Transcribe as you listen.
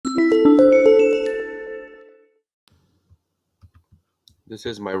This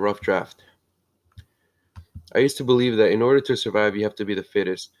is my rough draft. I used to believe that in order to survive, you have to be the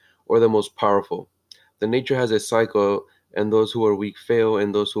fittest or the most powerful. The nature has a cycle, and those who are weak fail,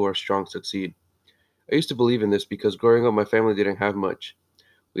 and those who are strong succeed. I used to believe in this because growing up, my family didn't have much.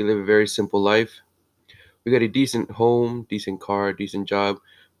 We live a very simple life. We got a decent home, decent car, decent job,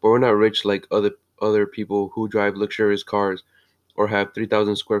 but we're not rich like other people who drive luxurious cars or have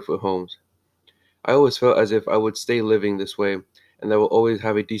 3,000 square foot homes. I always felt as if I would stay living this way and that I will always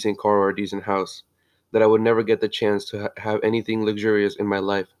have a decent car or a decent house, that I would never get the chance to have anything luxurious in my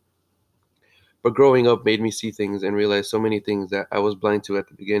life. But growing up made me see things and realize so many things that I was blind to at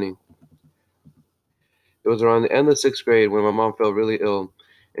the beginning. It was around the end of sixth grade when my mom fell really ill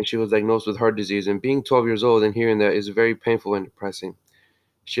and she was diagnosed with heart disease. And being 12 years old and hearing that is very painful and depressing.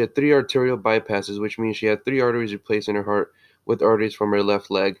 She had three arterial bypasses, which means she had three arteries replaced in her heart with arteries from her left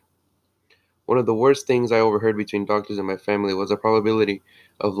leg. One of the worst things I overheard between doctors and my family was the probability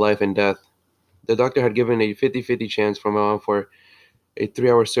of life and death. The doctor had given a 50-50 chance for my mom for a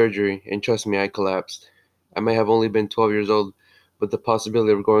 3-hour surgery, and trust me, I collapsed. I may have only been 12 years old, but the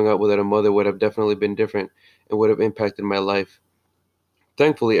possibility of growing up without a mother would have definitely been different and would have impacted my life.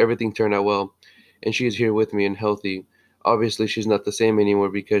 Thankfully, everything turned out well, and she is here with me and healthy. Obviously, she's not the same anymore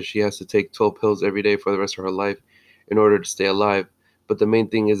because she has to take 12 pills every day for the rest of her life in order to stay alive. But the main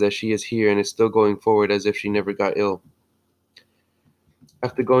thing is that she is here and is still going forward as if she never got ill.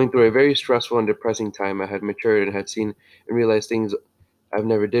 After going through a very stressful and depressing time, I had matured and had seen and realized things I've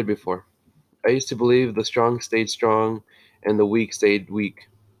never did before. I used to believe the strong stayed strong and the weak stayed weak.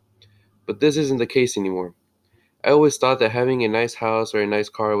 But this isn't the case anymore. I always thought that having a nice house or a nice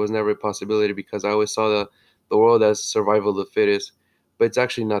car was never a possibility because I always saw the world as survival of the fittest, but it's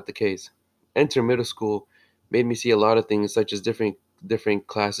actually not the case. Enter middle school made me see a lot of things such as different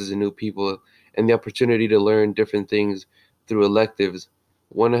classes and new people and the opportunity to learn different things through electives.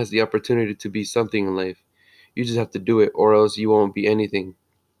 One has the opportunity to be something in life. You just have to do it or else you won't be anything.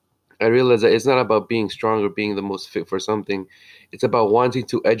 I realized that it's not about being strong or being the most fit for something. It's about wanting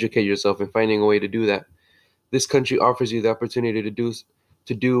to educate yourself and finding a way to do that. This country offers you the opportunity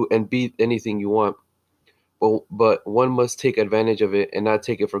to do and be anything you want. But one must take advantage of it and not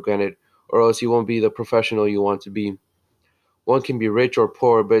take it for granted, or else you won't be the professional you want to be. One can be rich or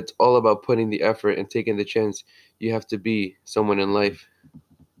poor, but it's all about putting the effort and taking the chance you have to be someone in life.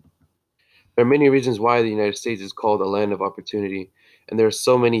 There are many reasons why the United States is called a land of opportunity, and there are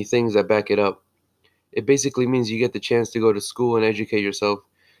so many things that back it up. It basically means you get the chance to go to school and educate yourself,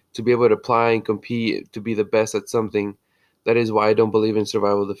 to be able to apply and compete, to be the best at something. That is why I don't believe in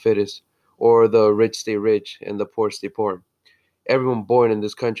survival of the fittest, or the rich stay rich and the poor stay poor. Everyone born in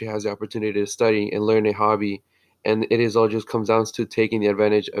this country has the opportunity to study and learn a hobby, and it is all just comes down to taking the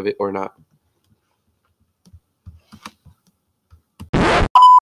advantage of it or not.